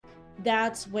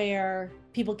that's where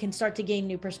people can start to gain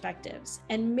new perspectives.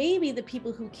 And maybe the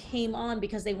people who came on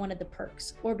because they wanted the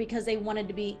perks, or because they wanted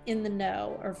to be in the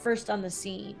know or first on the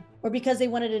scene, or because they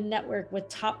wanted to network with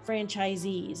top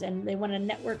franchisees and they want to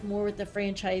network more with the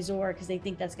franchisor because they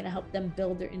think that's going to help them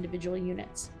build their individual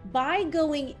units. By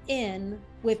going in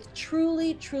with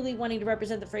truly wanting to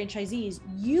represent the franchisees,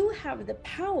 you have the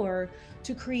power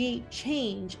to create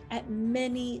change at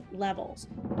many levels.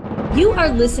 You are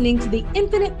listening to the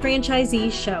Infinite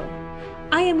Franchisee Show.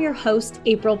 I am your host,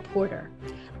 April Porter.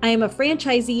 I am a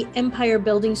franchisee empire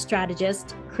building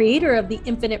strategist, creator of the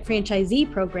Infinite Franchisee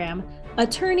Program,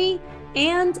 attorney,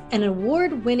 and an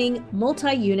award-winning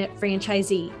multi-unit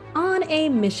franchisee on a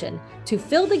mission to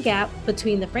fill the gap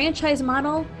between the franchise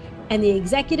model and the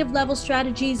executive level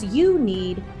strategies you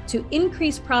need to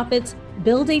increase profits,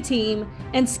 build a team,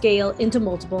 and scale into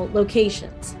multiple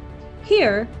locations.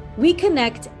 Here, we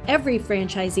connect every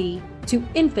franchisee to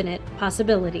infinite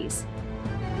possibilities.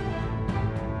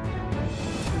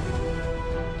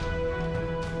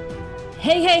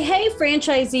 Hey,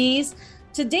 franchisees.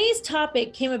 Today's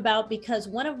topic came about because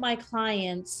one of my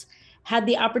clients had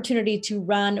the opportunity to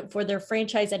run for their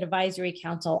Franchise Advisory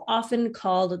Council, often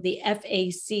called the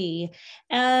FAC,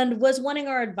 and was wanting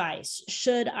our advice.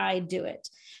 Should I do it?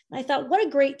 And I thought, what a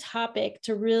great topic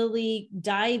to really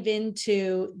dive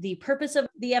into the purpose of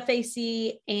the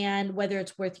FAC and whether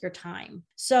it's worth your time.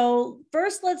 So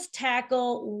first, let's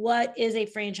tackle what is a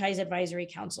Franchise Advisory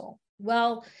Council.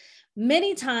 Well,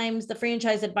 many times the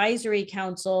Franchise Advisory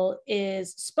Council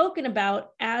is spoken about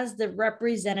as the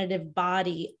representative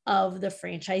body of the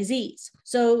franchisees.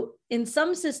 So in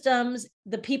some systems,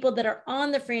 the people that are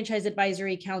on the Franchise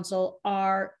Advisory Council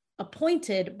are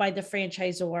appointed by the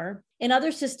franchisor. In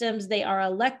other systems, they are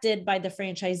elected by the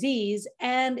franchisees.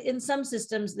 And in some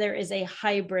systems, there is a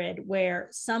hybrid where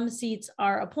some seats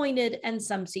are appointed and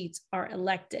some seats are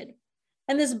elected.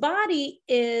 And this body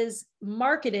is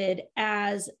marketed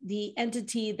as the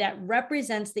entity that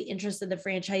represents the interests of the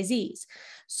franchisees.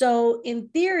 So in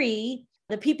theory,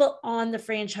 the people on the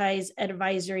Franchise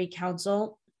Advisory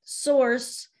Council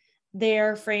source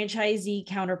their franchisee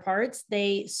counterparts.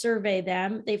 They survey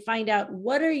them. They find out,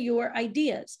 what are your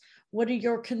ideas? What are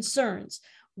your concerns?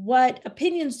 What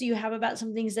opinions do you have about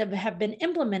some things that have been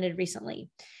implemented recently?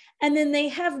 And then they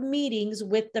have meetings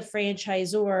with the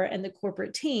franchisor and the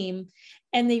corporate team,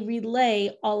 and they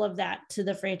relay all of that to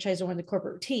the franchisor and the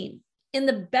corporate team. In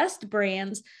the best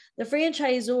brands, the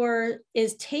franchisor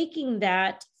is taking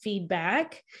that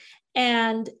feedback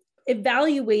and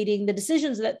evaluating the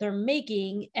decisions that they're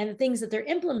making and the things that they're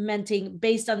implementing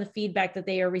based on the feedback that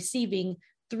they are receiving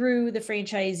through the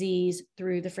franchisees,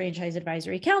 through the Franchise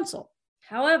Advisory Council.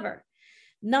 However,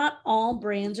 not all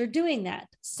brands are doing that.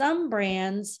 Some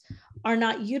brands are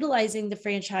not utilizing the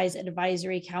Franchise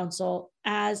Advisory Council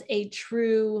as a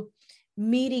true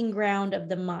meeting ground of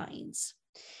the minds.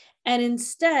 And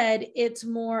instead, it's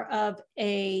more of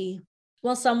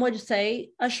some would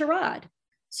say a charade.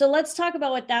 So let's talk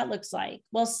about what that looks like.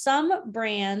 Well, some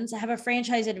brands have a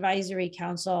Franchise Advisory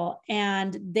Council,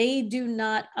 and they do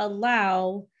not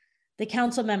allow the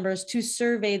council members to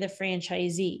survey the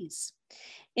franchisees.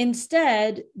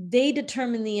 Instead, they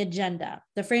determine the agenda.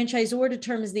 The franchisor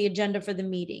determines the agenda for the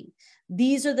meeting.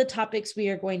 These are the topics we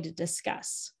are going to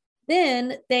discuss.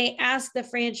 Then they ask the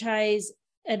Franchise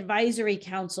Advisory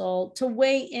Council to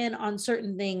weigh in on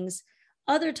certain things,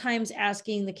 other times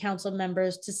asking the council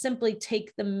members to simply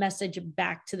take the message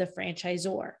back to the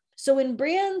franchisor. So in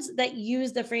brands that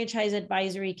use the Franchise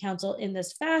Advisory Council in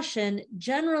this fashion,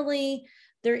 generally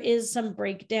there is some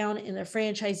breakdown in the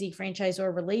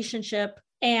franchisee-franchisor relationship.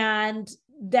 And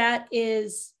that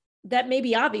may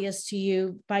be obvious to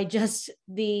you by just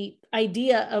the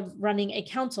idea of running a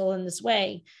council in this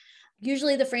way.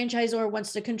 Usually the franchisor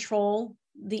wants to control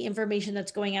the information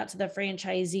that's going out to the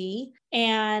franchisee,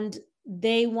 and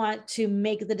they want to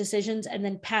make the decisions and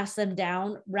then pass them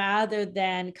down rather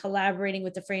than collaborating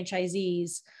with the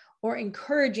franchisees or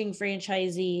encouraging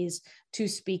franchisees to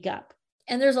speak up.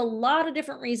 And there's a lot of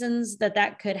different reasons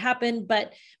that could happen,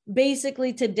 but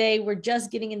basically today we're just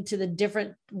getting into the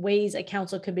different ways a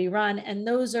council could be run, and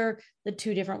those are the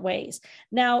two different ways.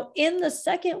 Now, in the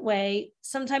second way,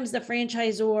 sometimes the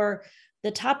franchisor,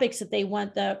 the topics that they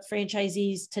want the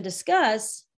franchisees to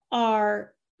discuss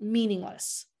are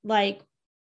meaningless. Like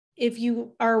if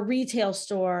you are a retail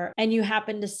store and you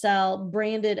happen to sell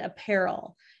branded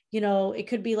apparel, it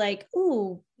could be like,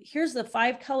 ooh, here's the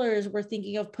 5 colors we're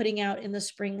thinking of putting out in the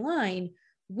spring line.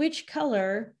 Which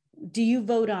color do you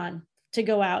vote on to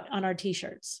go out on our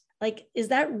t-shirts? Like, is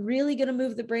that really going to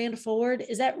move the brand forward?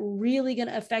 Is that really going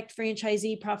to affect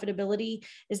franchisee profitability?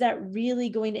 Is that really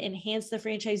going to enhance the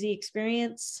franchisee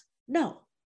experience? No.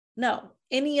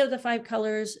 Any of the 5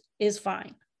 colors is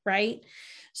fine, right?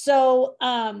 So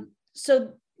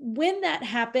when that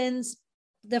happens,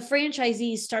 the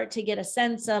franchisees start to get a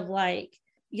sense of like,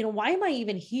 why am I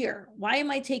even here? Why am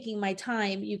I taking my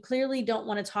time? You clearly don't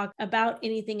want to talk about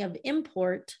anything of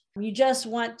import. You just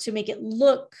want to make it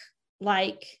look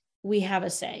like we have a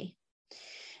say.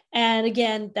 And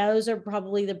again, those are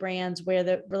probably the brands where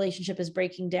the relationship is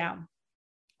breaking down.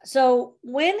 So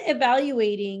when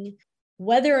evaluating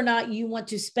whether or not you want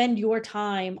to spend your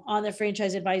time on the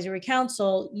Franchise Advisory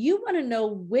Council, you want to know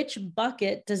which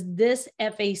bucket does this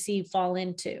FAC fall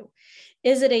into.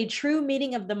 Is it a true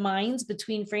meeting of the minds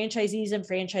between franchisees and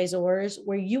franchisors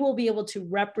where you will be able to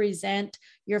represent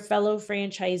your fellow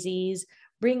franchisees,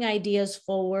 bring ideas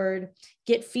forward,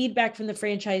 get feedback from the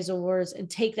franchisors, and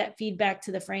take that feedback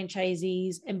to the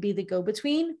franchisees and be the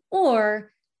go-between?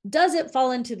 Or does it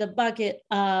fall into the bucket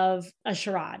of a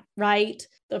charade, right?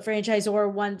 The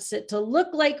franchisor wants it to look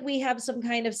like we have some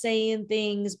kind of say in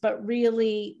things, but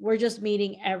really we're just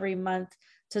meeting every month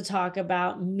to talk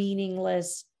about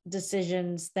meaningless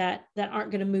decisions that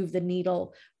aren't going to move the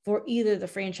needle for either the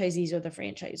franchisees or the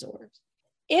franchisors.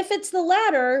 If it's the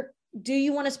latter, do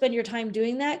you want to spend your time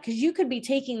doing that? Because you could be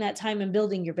taking that time and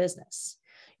building your business.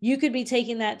 You could be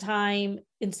taking that time,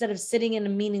 instead of sitting in a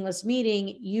meaningless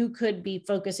meeting, you could be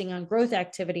focusing on growth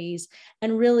activities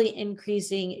and really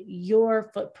increasing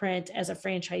your footprint as a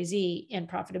franchisee in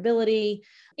profitability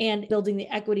and building the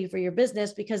equity for your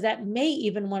business, because that may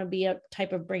even want to be a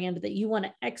type of brand that you want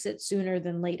to exit sooner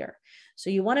than later.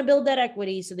 So you want to build that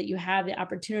equity so that you have the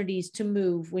opportunities to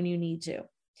move when you need to.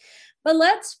 But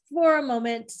let's for a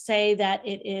moment say that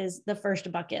it is the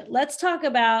first bucket. Let's talk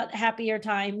about happier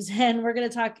times, and we're going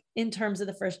to talk in terms of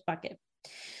the first bucket.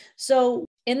 So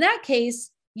in that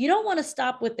case, you don't want to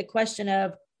stop with the question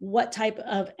of what type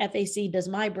of FAC does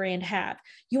my brand have?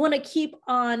 You want to keep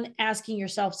on asking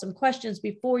yourself some questions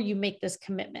before you make this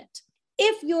commitment.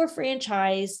 If your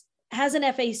franchise has an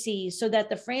FAC so that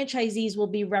the franchisees will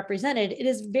be represented, it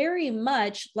is very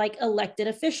much like elected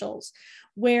officials,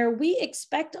 where we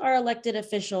expect our elected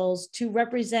officials to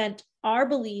represent our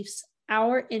beliefs,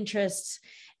 our interests,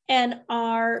 and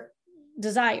our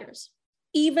desires,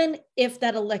 even if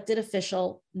that elected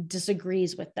official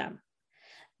disagrees with them.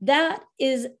 That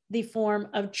is the form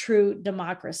of true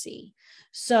democracy.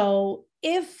 So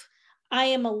if I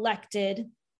am elected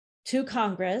to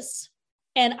Congress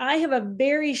and I have a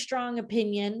very strong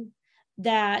opinion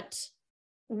that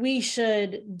we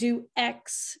should do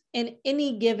X in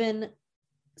any given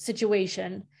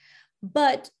situation,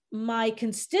 but my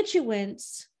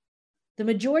constituents, the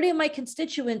majority of my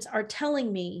constituents are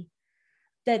telling me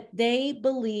that they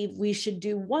believe we should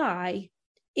do Y,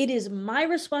 it is my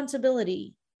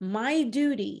responsibility, my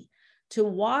duty to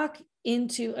walk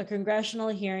into a congressional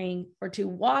hearing or to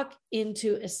walk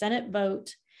into a Senate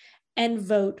vote and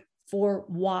vote for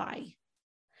Y,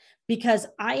 because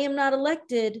I am not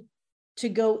elected to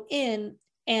go in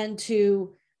and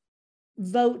to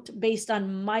vote based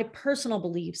on my personal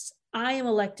beliefs. I am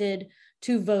elected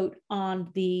to vote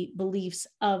on the beliefs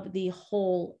of the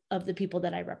whole of the people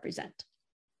that I represent.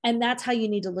 And that's how you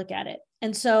need to look at it.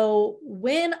 And so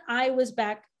when I was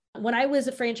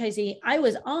a franchisee, I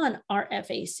was on our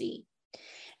FAC.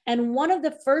 And one of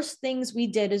the first things we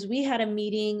did is we had a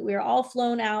meeting. We were all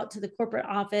flown out to the corporate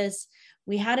office.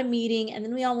 We had a meeting, and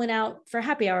then we all went out for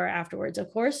happy hour afterwards,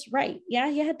 of course, right? Yeah,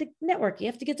 you had to network. You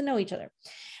have to get to know each other.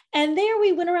 And there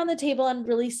we went around the table and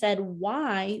really said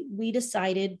why we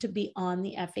decided to be on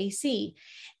the FAC.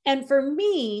 And for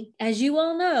me, as you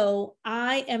all know,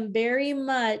 I am very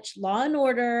much law and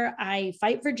order. I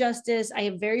fight for justice. I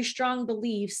have very strong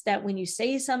beliefs that when you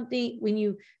say something, when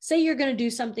you say you're going to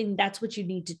do something, that's what you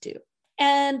need to do.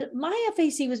 And my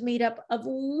FAC was made up of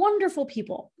wonderful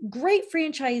people, great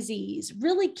franchisees,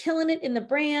 really killing it in the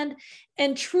brand,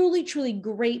 and truly, truly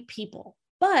great people.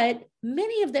 But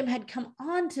many of them had come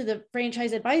on to the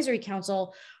Franchise Advisory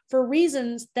Council for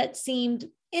reasons that seemed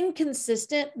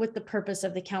inconsistent with the purpose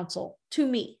of the council to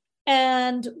me.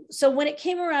 And so when it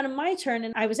came around in my turn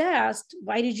and I was asked,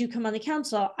 why did you come on the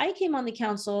council? I came on the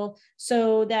council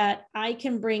so that I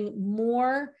can bring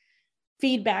more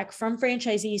feedback from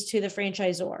franchisees to the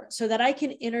franchisor, so that I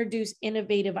can introduce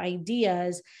innovative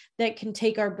ideas that can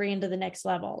take our brand to the next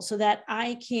level, so that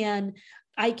I can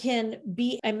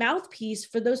be a mouthpiece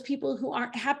for those people who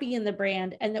aren't happy in the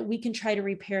brand, and that we can try to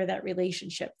repair that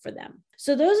relationship for them.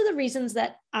 So those are the reasons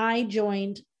that I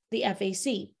joined the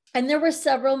FAC. And there were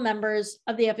several members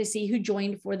of the FAC who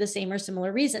joined for the same or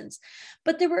similar reasons.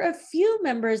 But there were a few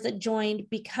members that joined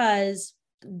because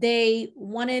they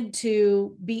wanted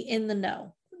to be in the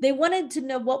know. They wanted to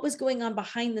know what was going on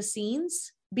behind the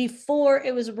scenes before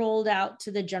it was rolled out to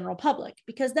the general public,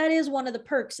 because that is one of the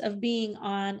perks of being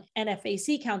on an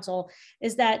FAC council,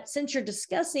 is that since you're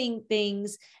discussing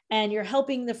things and you're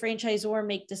helping the franchisor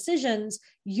make decisions,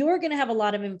 you're going to have a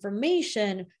lot of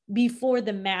information before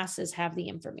the masses have the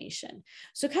information.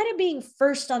 So kind of being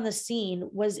first on the scene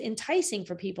was enticing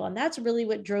for people. And that's really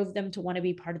what drove them to want to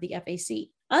be part of the FAC.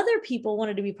 Other people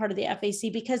wanted to be part of the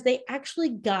FAC because they actually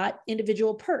got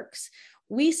individual perks.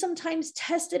 We sometimes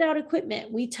tested out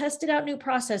equipment. We tested out new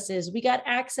processes. We got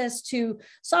access to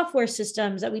software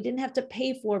systems that we didn't have to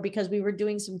pay for because we were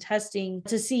doing some testing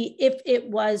to see if it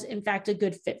was, in fact, a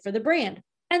good fit for the brand.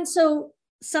 And so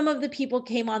some of the people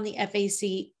came on the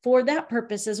FAC for that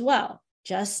purpose as well,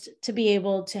 just to be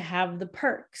able to have the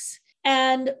perks.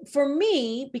 And for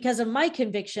me, because of my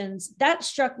convictions, that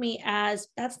struck me as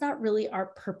that's not really our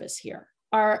purpose here.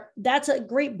 That's a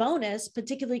great bonus,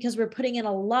 particularly because we're putting in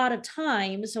a lot of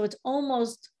time. So it's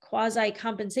almost quasi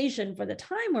compensation for the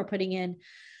time we're putting in.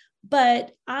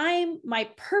 But my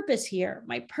purpose here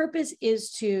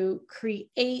is to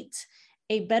create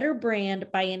a better brand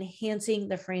by enhancing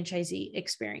the franchisee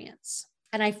experience.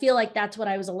 And I feel like that's what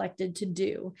I was elected to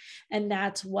do. And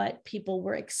that's what people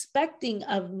were expecting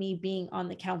of me being on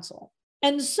the council.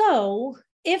 And so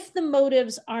if the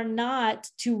motives are not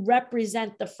to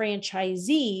represent the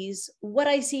franchisees, what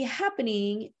I see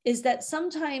happening is that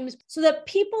sometimes, so that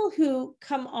people who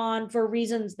come on for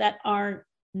reasons that are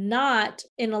not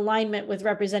in alignment with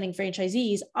representing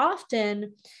franchisees,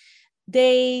 often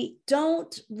they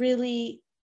don't really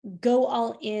go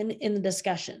all in the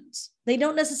discussions. They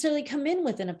don't necessarily come in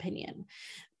with an opinion.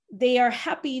 They are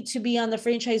happy to be on the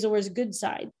franchisor's good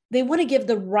side. They want to give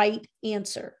the right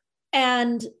answer.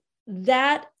 And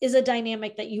that is a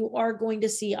dynamic that you are going to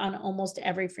see on almost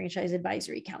every franchise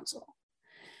advisory council.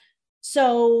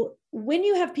 So when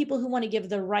you have people who want to give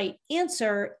the right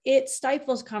answer, it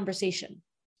stifles conversation,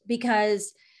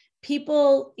 because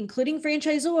people, including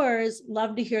franchisors,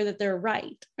 love to hear that they're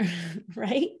right,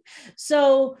 right?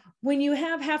 So when you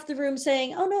have half the room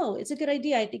saying, oh no, it's a good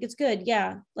idea, I think it's good,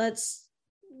 yeah, let's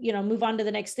move on to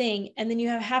the next thing. And then you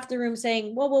have half the room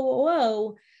saying,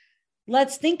 whoa,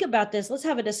 let's think about this. Let's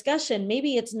have a discussion.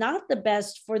 Maybe it's not the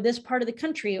best for this part of the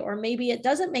country, or maybe it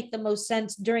doesn't make the most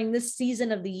sense during this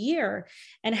season of the year.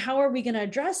 And how are we going to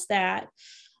address that?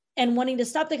 And wanting to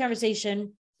stop the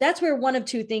conversation, that's where one of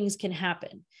two things can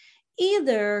happen.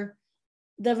 Either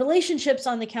the relationships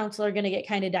on the council are going to get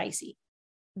kind of dicey,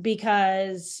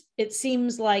 because it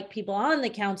seems like people on the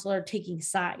council are taking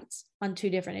sides on two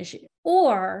different issues,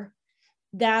 or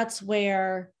that's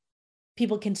where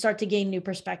people can start to gain new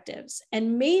perspectives.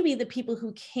 And maybe the people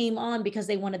who came on because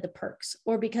they wanted the perks,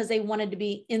 or because they wanted to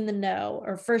be in the know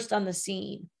or first on the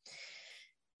scene,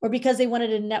 or because they wanted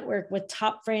to network with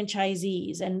top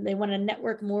franchisees and they want to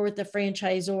network more with the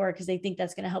franchisor because they think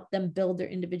that's going to help them build their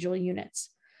individual units.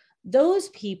 Those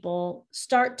people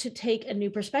start to take a new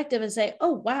perspective and say,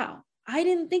 oh, wow, I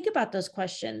didn't think about those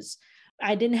questions.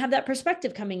 I didn't have that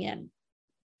perspective coming in.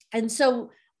 And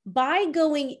so by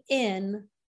going in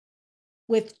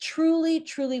with truly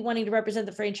wanting to represent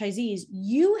the franchisees,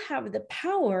 you have the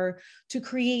power to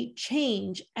create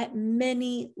change at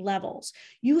many levels.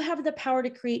 You have the power to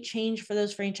create change for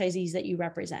those franchisees that you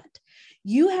represent.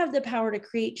 You have the power to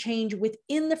create change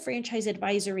within the Franchise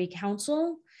Advisory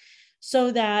Council,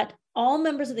 so that all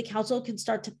members of the council can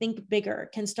start to think bigger,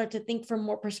 can start to think from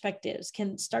more perspectives,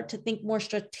 can start to think more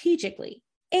strategically.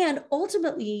 And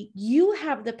ultimately, you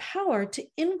have the power to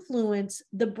influence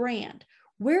the brand.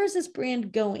 Where is this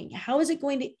brand going? How is it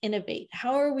going to innovate?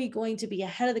 How are we going to be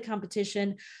ahead of the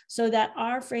competition so that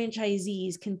our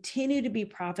franchisees continue to be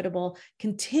profitable,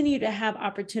 continue to have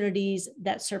opportunities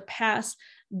that surpass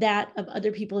that of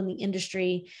other people in the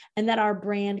industry, and that our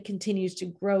brand continues to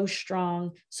grow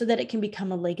strong so that it can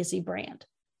become a legacy brand?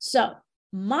 So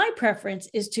my preference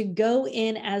is to go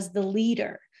in as the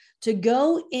leader, to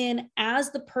go in as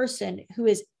the person who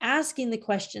is asking the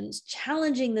questions,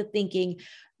 challenging the thinking,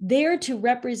 there to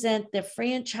represent the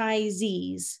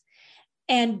franchisees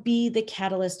and be the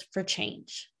catalyst for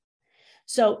change.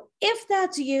 So if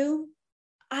that's you,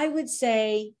 I would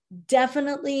say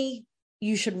definitely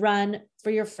you should run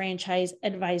for your Franchise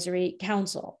Advisory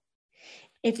Council.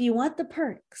 If you want the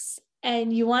perks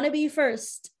and you want to be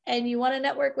first and you want to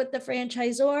network with the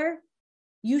franchisor,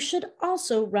 you should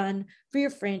also run for your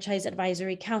Franchise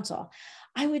Advisory Council.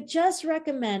 I would just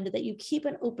recommend that you keep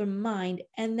an open mind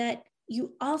and that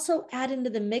you also add into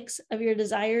the mix of your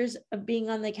desires of being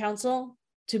on the council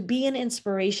to be an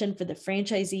inspiration for the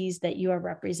franchisees that you are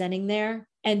representing there,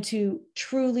 and to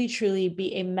truly, truly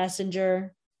be a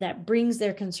messenger that brings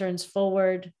their concerns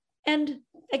forward and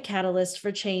a catalyst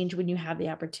for change when you have the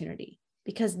opportunity,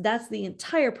 because that's the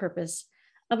entire purpose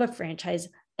of a franchise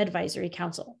advisory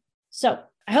council. So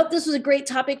I hope this was a great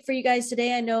topic for you guys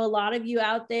today. I know a lot of you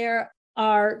out there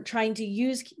are trying to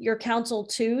use your council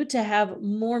too to have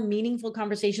more meaningful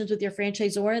conversations with your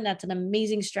franchisor, and that's an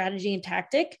amazing strategy and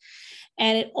tactic.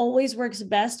 And it always works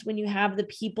best when you have the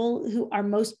people who are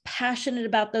most passionate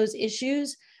about those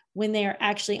issues when they are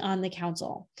actually on the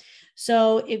council.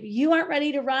 So if you aren't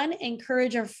ready to run,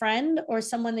 encourage a friend or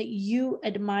someone that you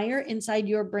admire inside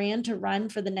your brand to run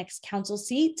for the next council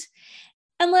seat.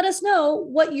 And let us know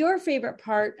what your favorite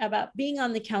part about being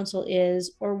on the council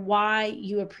is, or why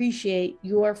you appreciate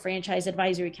your franchise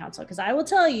advisory council. Because I will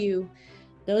tell you,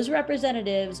 those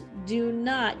representatives do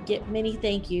not get many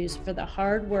thank yous for the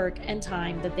hard work and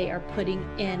time that they are putting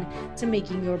in to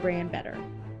making your brand better.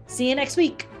 See you next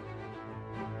week.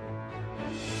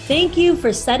 Thank you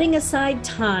for setting aside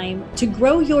time to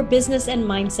grow your business and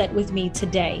mindset with me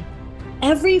today.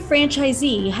 Every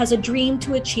franchisee has a dream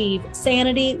to achieve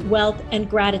sanity, wealth, and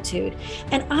gratitude,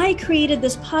 and I created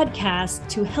this podcast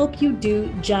to help you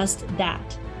do just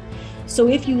that. So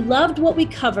if you loved what we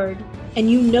covered and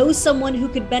you know someone who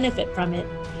could benefit from it,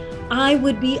 I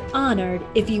would be honored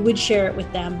if you would share it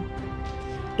with them.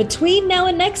 Between now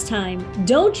and next time,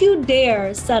 don't you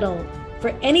dare settle for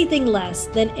anything less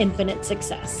than infinite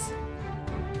success.